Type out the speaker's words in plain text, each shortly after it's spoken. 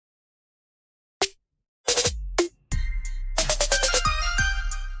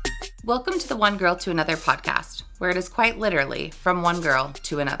Welcome to the One Girl to Another podcast, where it is quite literally from one girl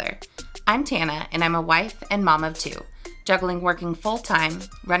to another. I'm Tana, and I'm a wife and mom of two, juggling working full-time,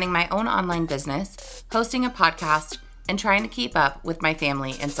 running my own online business, hosting a podcast, and trying to keep up with my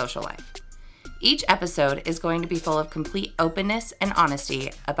family and social life. Each episode is going to be full of complete openness and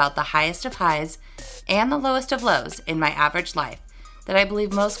honesty about the highest of highs and the lowest of lows in my average life that I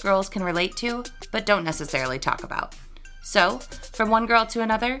believe most girls can relate to, but don't necessarily talk about. So, from one girl to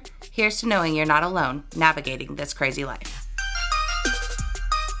another, here's to knowing you're not alone navigating this crazy life.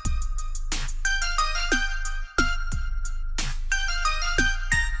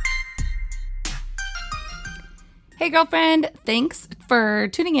 Hey girlfriend, thanks for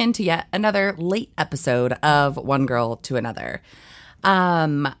tuning in to yet another late episode of One Girl to Another.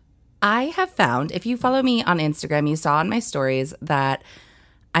 I have found, if you follow me on Instagram, you saw in my stories that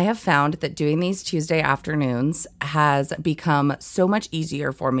I have found that doing these Tuesday afternoons has become so much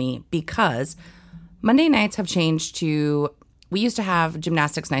easier for me because Monday nights have changed to, we used to have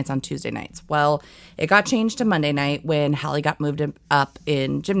gymnastics nights on Tuesday nights. Well, it got changed to Monday night when Hallie got moved up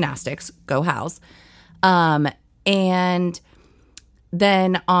in gymnastics, go Hals. And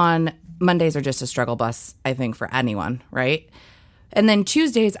then on Mondays are just a struggle bus, I think, for anyone, right? And then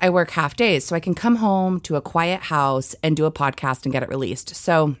Tuesdays, I work half days, so I can come home to a quiet house and do a podcast and get it released.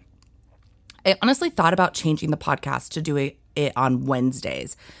 So I honestly thought about changing the podcast to do it on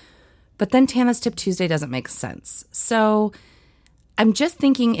Wednesdays. But then Tana's Tip Tuesday doesn't make sense. So I'm just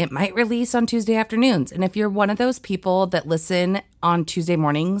thinking it might release on Tuesday afternoons. And if you're one of those people that listen on Tuesday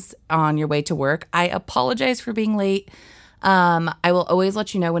mornings on your way to work, I apologize for being late. I will always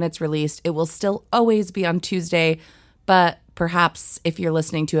let you know when it's released. It will still always be on Tuesday, but perhaps if you're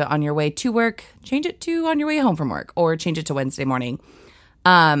listening to it on your way to work, change it to on your way home from work or change it to Wednesday morning.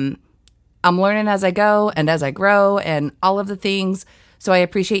 I'm learning as I go and as I grow and all of the things. So I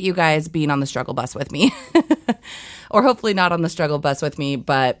appreciate you guys being on the struggle bus with me or hopefully not on the struggle bus with me,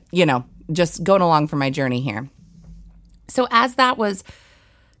 but just going along for my journey here. So as that was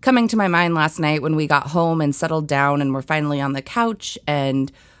coming to my mind last night when we got home and settled down and we're finally on the couch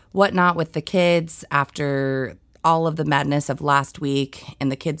and whatnot with the kids after all of the madness of last week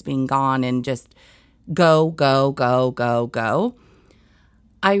and the kids being gone and just go,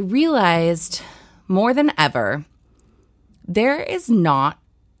 I realized more than ever, there is not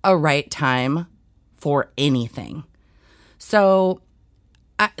a right time for anything. So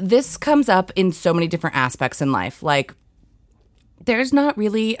this comes up in so many different aspects in life. Like, there's not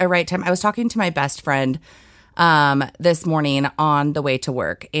really a right time. I was talking to my best friend this morning on the way to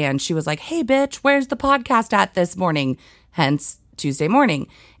work, and she was like, "Hey, bitch, where's the podcast at this morning?" Hence Tuesday morning.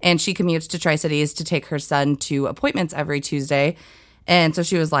 And she commutes to Tri-Cities to take her son to appointments every Tuesday. And so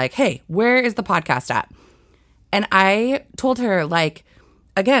she was like, "Hey, where is the podcast at?" And I told her,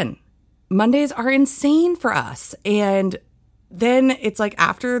 again, Mondays are insane for us. And then it's like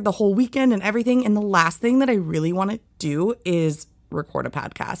after the whole weekend and everything. And the last thing that I really want to do is record a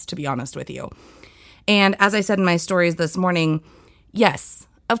podcast, to be honest with you. And as I said in my stories this morning, yes,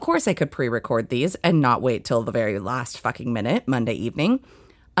 of course I could pre-record these and not wait till the very last fucking minute, Monday evening.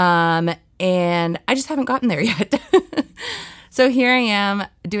 And I just haven't gotten there yet. So here I am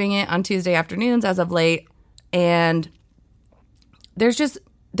doing it on Tuesday afternoons as of late. And there's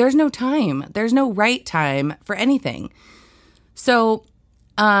no time. There's no right time for anything. So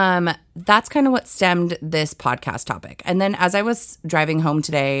that's kind of what stemmed this podcast topic. And then as I was driving home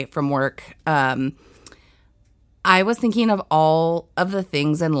today from work, I was thinking of all of the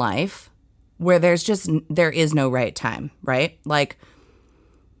things in life where there is no right time, right? Like,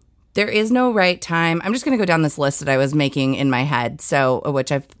 there is no right time. I'm just going to go down this list that I was making in my head,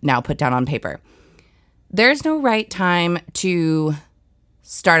 which I've now put down on paper. There's no right time to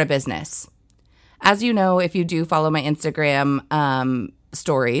start a business. As you know, if you do follow my Instagram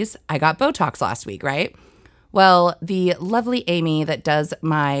stories, I got Botox last week, right? Well, the lovely Amy that does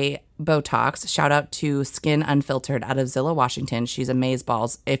my Botox, shout out to Skin Unfiltered out of Zillow, Washington. She's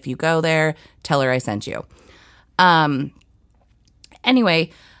amazeballs. If you go there, tell her I sent you. Anyway,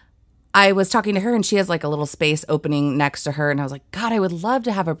 I was talking to her and she has like a little space opening next to her. And I was like, God, I would love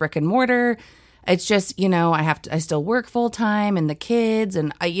to have a brick and mortar. It's just, I still work full time and the kids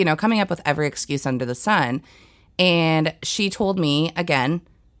and, coming up with every excuse under the sun. And she told me, again,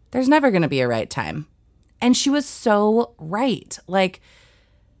 there's never going to be a right time. And she was so right. Like,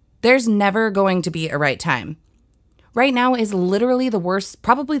 there's never going to be a right time. Right now is literally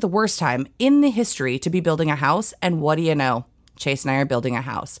probably the worst time in the history to be building a house. And what do you know? Chase and I are building a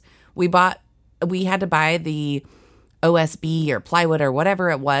house. We had to buy the OSB or plywood or whatever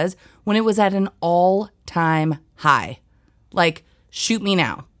it was when it was at an all-time high. Like, shoot me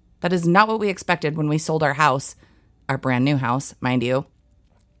now. That is not what we expected when we sold our house, our brand new house, mind you,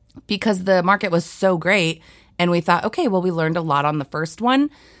 because the market was so great. And we thought, okay, well, we learned a lot on the first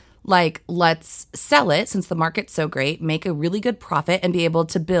one. Like, let's sell it since the market's so great, make a really good profit and be able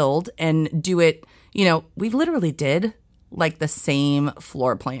to build and do it. You know, we literally did like the same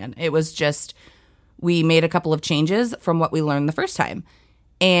floor plan. It was just, we made a couple of changes from what we learned the first time.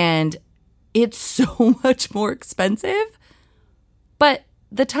 And it's so much more expensive, but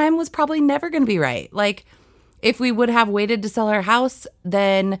the time was probably never going to be right. Like, if we would have waited to sell our house,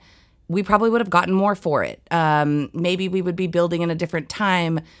 then we probably would have gotten more for it. Maybe we would be building in a different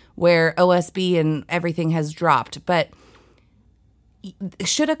time where OSB and everything has dropped. But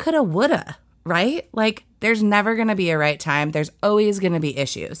shoulda, coulda, woulda, right? Like, there's never going to be a right time. There's always going to be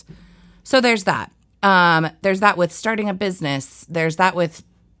issues. So there's that. There's that with starting a business. There's that with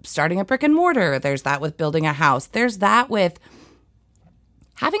starting a brick and mortar. There's that with building a house. There's that with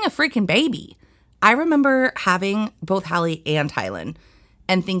having a freaking baby. I remember having both Hallie and Hylan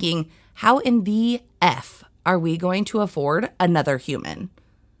and thinking, how in the F are we going to afford another human?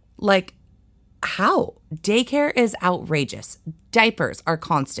 Like, how? Daycare is outrageous. Diapers are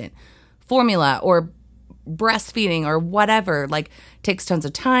constant. Formula or breastfeeding or whatever, like, takes tons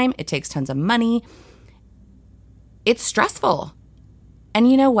of time. It takes tons of money. It's stressful. And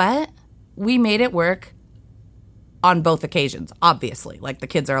you know what? We made it work on both occasions, obviously. Like, the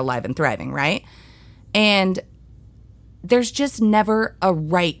kids are alive and thriving, right? And there's just never a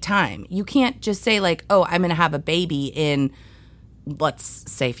right time. You can't just say like, oh, I'm going to have a baby in,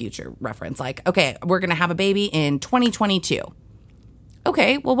 let's say future reference. Like, okay, we're going to have a baby in 2022.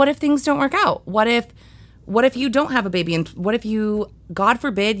 Okay, well, what if things don't work out? What if you don't have a baby? And what if you, God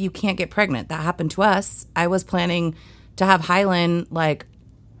forbid, you can't get pregnant? That happened to us. I was planning to have Hylan like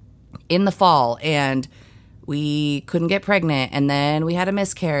in the fall, and we couldn't get pregnant, and then we had a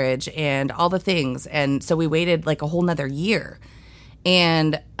miscarriage and all the things. And so we waited like a whole nother year.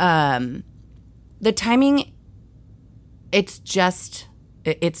 And the timing,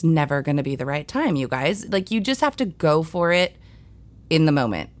 it's never going to be the right time, you guys. Like, you just have to go for it in the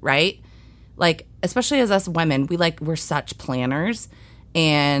moment, right? Like, especially as us women, we're such planners,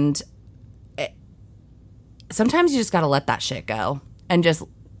 and sometimes you just got to let that shit go and just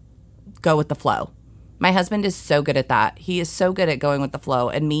go with the flow. My husband is so good at that. He is so good at going with the flow.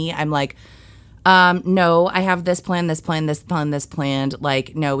 And me, I'm like, no, I have this plan, this plan, this plan, this planned.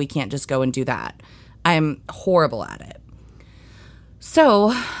 Like, no, we can't just go and do that. I'm horrible at it.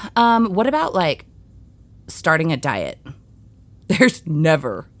 So, what about like starting a diet? There's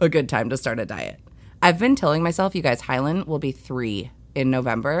never a good time to start a diet. I've been telling myself, you guys, Hylan will be 3 in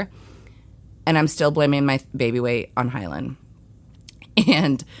November, and I'm still blaming my baby weight on Hylan.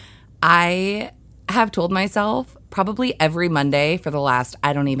 And I have told myself probably every Monday for the last,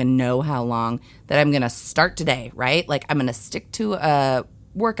 I don't even know how long, that I'm going to start today, right? Like, I'm going to stick to a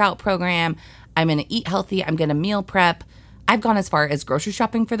workout program. I'm going to eat healthy. I'm going to meal prep. I've gone as far as grocery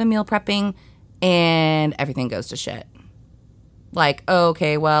shopping for the meal prepping, and everything goes to shit. Like, oh,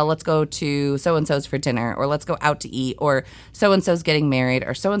 okay, well, let's go to so-and-so's for dinner, or let's go out to eat, or so-and-so's getting married,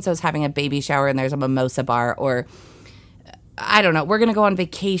 or so-and-so's having a baby shower and there's a mimosa bar, or I don't know, we're going to go on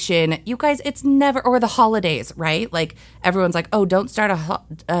vacation. You guys, it's never, or the holidays, right? Like, everyone's like, oh, don't start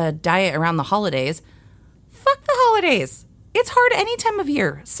a diet around the holidays. Fuck the holidays. It's hard any time of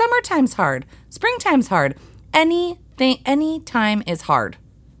year. Summertime's hard. Springtime's hard. Any time is hard.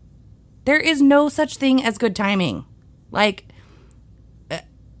 There is no such thing as good timing. Like,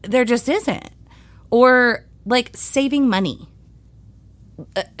 there just isn't. Or like saving money,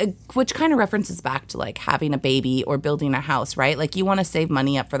 which kind of references back to like having a baby or building a house, right? Like, you want to save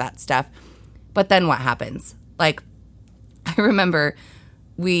money up for that stuff. But then what happens? Like, I remember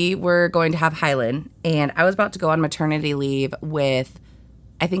we were going to have Hylan, and I was about to go on maternity leave with,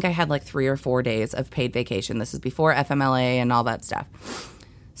 I think I had like 3 or 4 days of paid vacation. This is before FMLA and all that stuff.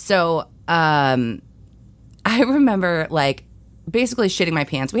 So I remember like basically shitting my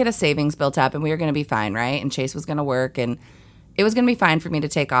pants. We had a savings built up, and we were going to be fine, right? And Chase was going to work, and it was going to be fine for me to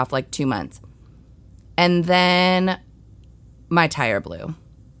take off like 2 months. And then my tire blew.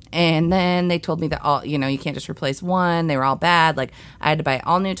 And then they told me that all, you can't just replace one. They were all bad. Like, I had to buy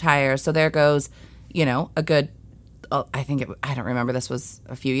all new tires. So there goes, a good, I don't remember, this was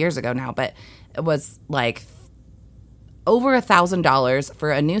a few years ago now, but it was like over $1,000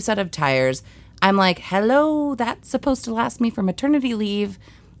 for a new set of tires. I'm like, hello, that's supposed to last me for maternity leave.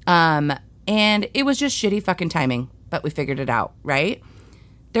 And it was just shitty fucking timing, but we figured it out, right?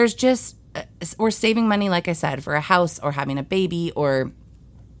 There's just, we're saving money, like I said, for a house or having a baby or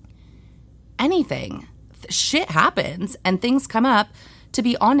anything. Shit happens and things come up to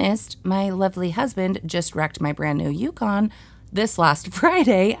be honest, my lovely husband just wrecked my brand new Yukon this last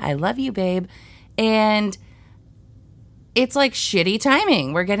Friday. I love you, babe. And it's like shitty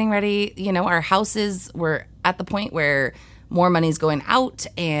timing. We're getting ready, our houses, we're at the point where more money's going out,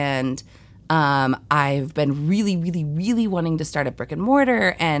 and I've been really, really, really wanting to start a brick and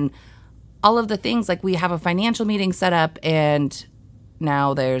mortar and all of the things. Like, we have a financial meeting set up, and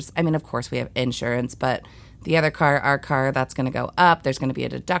now of course we have insurance, but the other car, our car, that's going to go up. There's going to be a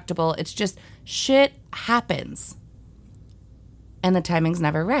deductible. It's just shit happens. And the timing's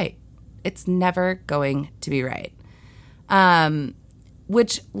never right. It's never going to be right.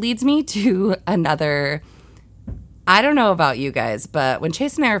 Which leads me to another, I don't know about you guys, but when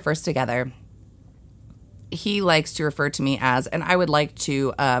Chase and I were first together, he likes to refer to me as, and I would like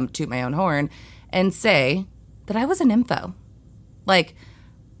to toot my own horn and say that I was an nympho. Like,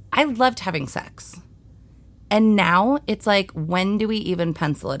 I loved having sex. And now it's like, when do we even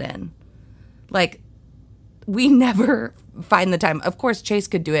pencil it in? Like, we never find the time. Of course, Chase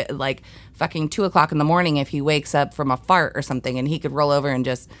could do it at like fucking 2:00 in the morning if he wakes up from a fart or something, and he could roll over and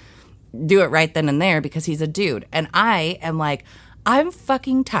just do it right then and there because he's a dude. And I am like, I'm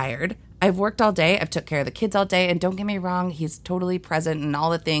fucking tired. I've worked all day. I've took care of the kids all day. And don't get me wrong, he's totally present and all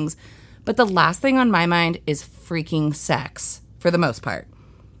the things. But the last thing on my mind is freaking sex for the most part.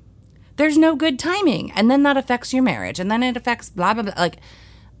 There's no good timing. And then that affects your marriage. And then it affects blah, blah, blah. Like,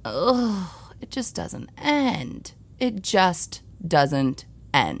 it just doesn't end. It just doesn't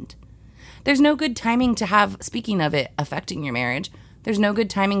end. There's no good timing to have, speaking of it affecting your marriage, there's no good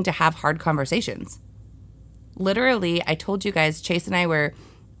timing to have hard conversations. Literally, I told you guys, Chase and I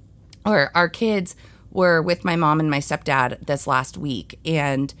our kids were with my mom and my stepdad this last week.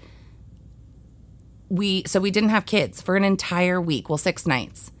 And we didn't have kids for an entire week. Well, 6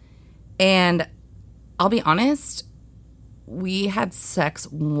 nights. And I'll be honest, we had sex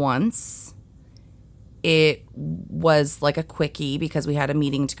once. It was like a quickie because we had a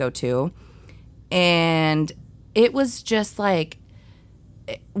meeting to go to. And it was just like,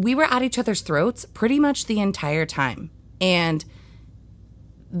 we were at each other's throats pretty much the entire time. And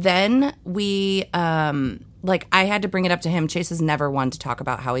then we, I had to bring it up to him. Chase is never one to talk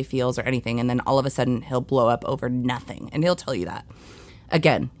about how he feels or anything. And then all of a sudden he'll blow up over nothing. And he'll tell you that.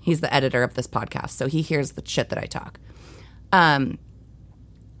 Again, he's the editor of this podcast, so he hears the shit that I talk.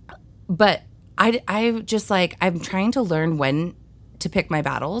 But I just like, I'm trying to learn when to pick my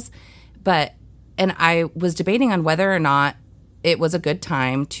battles. And I was debating on whether or not it was a good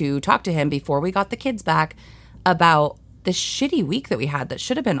time to talk to him before we got the kids back about the shitty week that we had that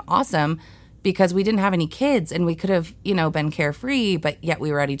should have been awesome because we didn't have any kids and we could have, been carefree, but yet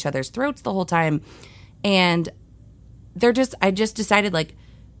we were at each other's throats the whole time. And I just decided, like,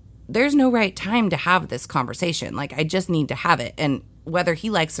 there's no right time to have this conversation. Like, I just need to have it. And whether he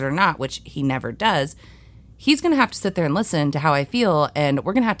likes it or not, which he never does, he's going to have to sit there and listen to how I feel. And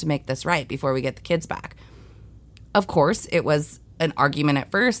we're going to have to make this right before we get the kids back. Of course, it was an argument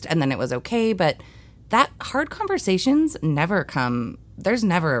at first and then it was okay. But that hard conversations never come. There's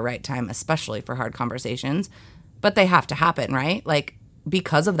never a right time, especially for hard conversations. But they have to happen, right? Like,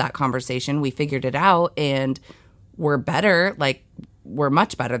 because of that conversation, we figured it out and we're better. Like, we're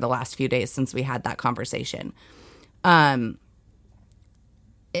much better the last few days since we had that conversation.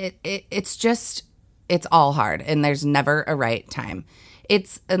 It's all hard and there's never a right time.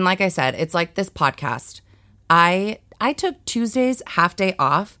 And like I said, it's like this podcast. I took Tuesday's half day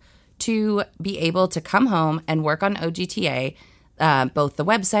off to be able to come home and work on OGTA, both the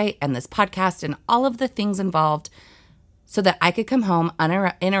website and this podcast and all of the things involved so that I could come home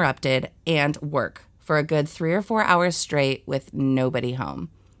uninterrupted and work for a good 3 or 4 hours straight with nobody home.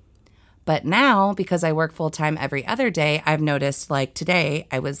 But now, because I work full time every other day, I've noticed, like today,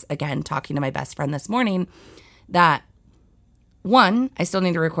 I was again talking to my best friend this morning that 1, I still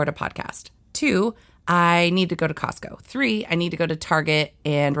need to record a podcast. 2, I need to go to Costco. 3, I need to go to Target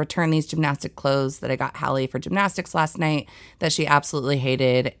and return these gymnastic clothes that I got Hallie for gymnastics last night that she absolutely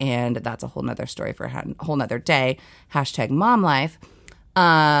hated. And that's a whole nother story for a whole nother day. #mom life.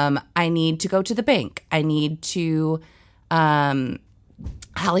 I need to go to the bank. I need to,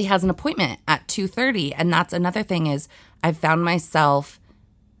 Hallie has an appointment at 2:30. And that's another thing is I've found myself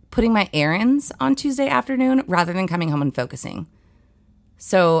putting my errands on Tuesday afternoon rather than coming home and focusing.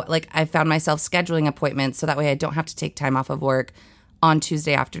 So like I found myself scheduling appointments so that way I don't have to take time off of work on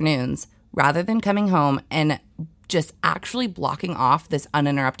Tuesday afternoons rather than coming home and just actually blocking off this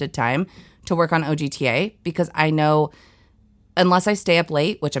uninterrupted time to work on OGTA because I know unless I stay up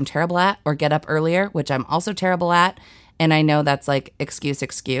late, which I'm terrible at, or get up earlier, which I'm also terrible at, and I know that's like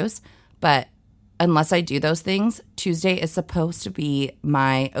excuse, but unless I do those things, Tuesday is supposed to be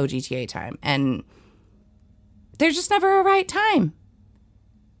my OGTA time. And there's just never a right time,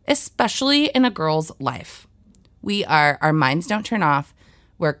 especially in a girl's life. Our minds don't turn off.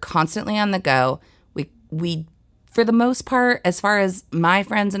 We're constantly on the go. We, for the most part, as far as my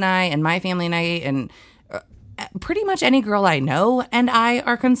friends and I and my family and I and pretty much any girl I know and I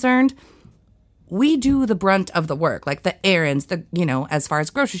are concerned, we do the brunt of the work, like the errands, as far as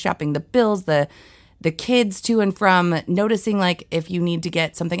grocery shopping, the bills, the kids to and from, noticing like if you need to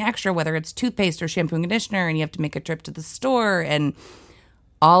get something extra, whether it's toothpaste or shampoo and conditioner, and you have to make a trip to the store, and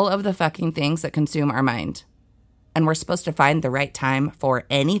all of the fucking things that consume our mind. And we're supposed to find the right time for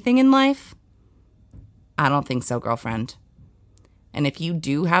anything in life? I don't think so, girlfriend. And if you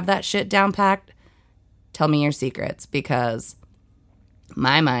do have that shit down packed, tell me your secrets, because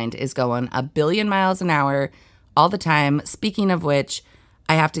my mind is going a billion miles an hour all the time. Speaking of which,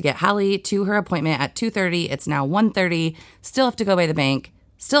 I have to get Hallie to her appointment at 2:30. It's now 1:30. Still have to go by the bank.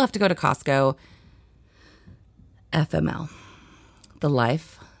 Still have to go to Costco. FML. The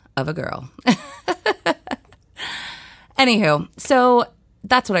life of a girl. Anywho, so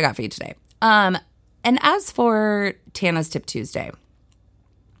that's what I got for you today. And as for Tana's Tip Tuesday,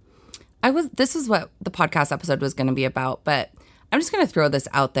 this is what the podcast episode was going to be about, but I'm just going to throw this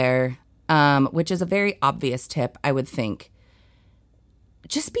out there, which is a very obvious tip, I would think.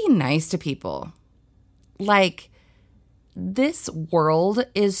 Just be nice to people. Like, this world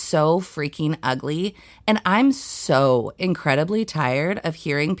is so freaking ugly, and I'm so incredibly tired of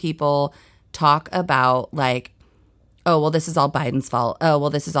hearing people talk about, like, oh, well, this is all Biden's fault. Oh, well,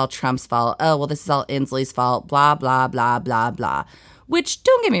 this is all Trump's fault. Oh, well, this is all Inslee's fault. Blah, blah, blah, blah, blah. Which,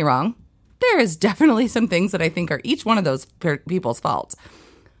 don't get me wrong, there is definitely some things that I think are each one of those people's faults.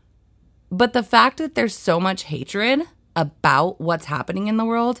 But the fact that there's so much hatred about what's happening in the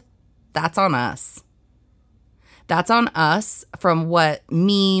world, that's on us. That's on us from what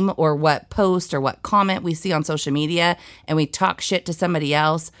meme or what post or what comment we see on social media, and we talk shit to somebody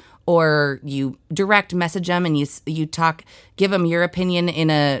else, or you direct message them and you give them your opinion in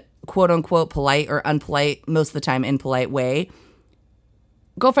a quote unquote polite or unpolite, most of the time impolite way.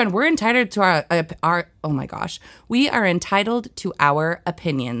 Girlfriend, we're entitled to our oh my gosh, we are entitled to our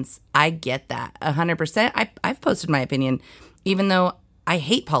opinions. I get that 100%. I've posted my opinion, even though I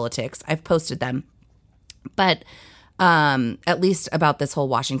hate politics. I've posted them, but at least about this whole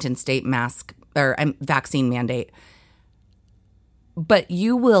Washington state vaccine mandate. But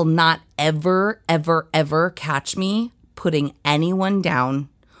you will not ever, ever, ever catch me putting anyone down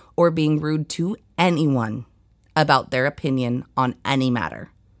or being rude to anyone about their opinion on any matter.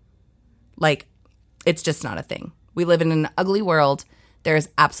 Like, it's just not a thing. We live in an ugly world. There is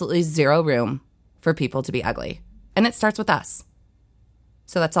absolutely zero room for people to be ugly. And it starts with us.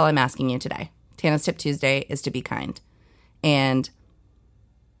 So that's all I'm asking you today. Tana's Tip Tuesday is to be kind. And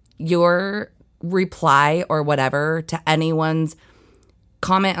your reply or whatever to anyone's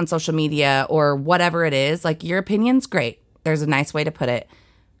comment on social media or whatever it is, like, your opinion's great. There's a nice way to put it.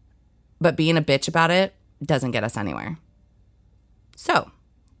 But being a bitch about it doesn't get us anywhere. So,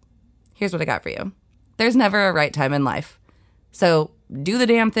 here's what I got for you. There's never a right time in life. So, do the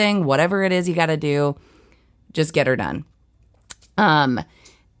damn thing, whatever it is you got to do, just get her done. And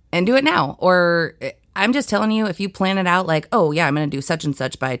do it now. Or I'm just telling you, if you plan it out like, oh yeah, I'm going to do such and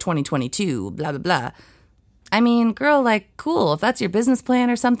such by 2022, blah, blah, blah. I mean, girl, like, cool. If that's your business plan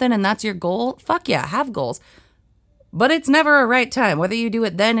or something and that's your goal, fuck yeah, have goals. But it's never a right time. Whether you do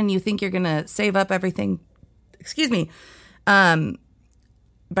it then and you think you're going to save up everything. Excuse me.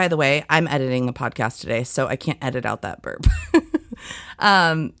 By the way, I'm editing the podcast today, so I can't edit out that burp.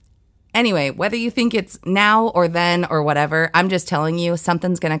 Anyway, whether you think it's now or then or whatever, I'm just telling you,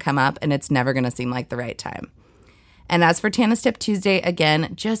 something's going to come up and it's never going to seem like the right time. And as for Tana's Tip Tuesday,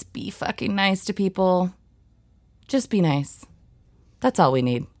 again, just be fucking nice to people. Just be nice. That's all we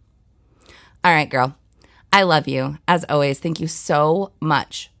need. All right, girl. I love you. As always, thank you so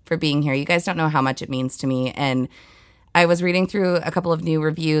much for being here. You guys don't know how much it means to me. And I was reading through a couple of new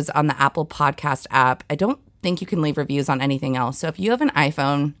reviews on the Apple Podcast app. I don't think you can leave reviews on anything else. So if you have an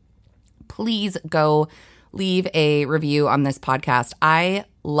iPhone, please go leave a review on this podcast. I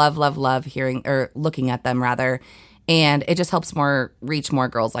love, love, love hearing or looking at them rather. And it just helps reach more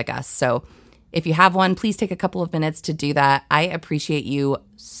girls like us. So if you have one, please take a couple of minutes to do that. I appreciate you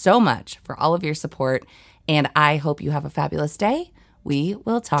so much for all of your support, and I hope you have a fabulous day. We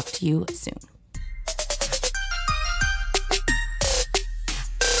will talk to you soon.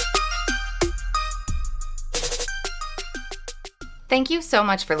 Thank you so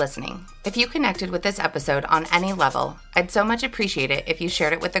much for listening. If you connected with this episode on any level, I'd so much appreciate it if you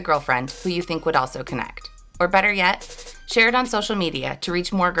shared it with a girlfriend who you think would also connect. Or better yet, share it on social media to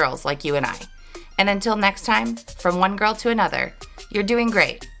reach more girls like you and I. And until next time, from one girl to another, you're doing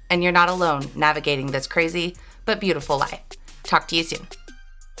great, and you're not alone navigating this crazy but beautiful life. Talk to you soon.